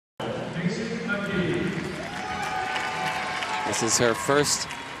This is her first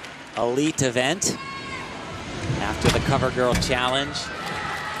elite event after the CoverGirl Challenge.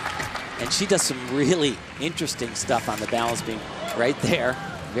 And she does some really interesting stuff on the balance beam right there.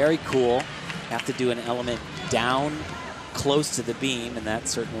 Very cool. Have to do an element down close to the beam, and that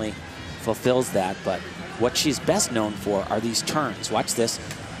certainly fulfills that. But what she's best known for are these turns. Watch this.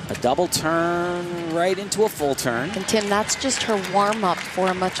 A double turn right into a full turn. And Tim, that's just her warm-up for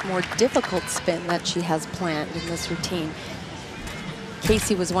a much more difficult spin that she has planned in this routine.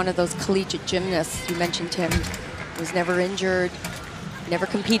 Casey was one of those collegiate gymnasts you mentioned, Tim. Was never injured, never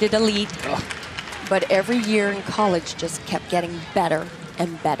competed elite, but every year in college just kept getting better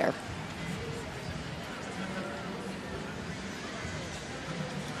and better.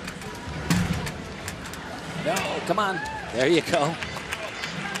 No, come on. There you go.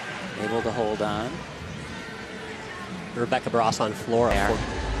 Able to hold on. Rebecca Bross on floor.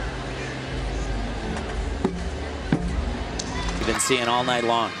 We've been seeing all night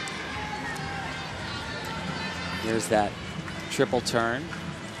long. Here's that triple turn.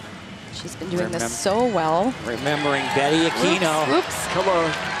 She's been doing this so well. Remembering Betty Aquino. Oops. Come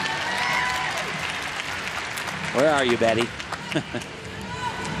on. Where are you, Betty?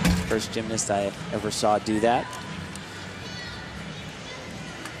 First gymnast I ever saw do that.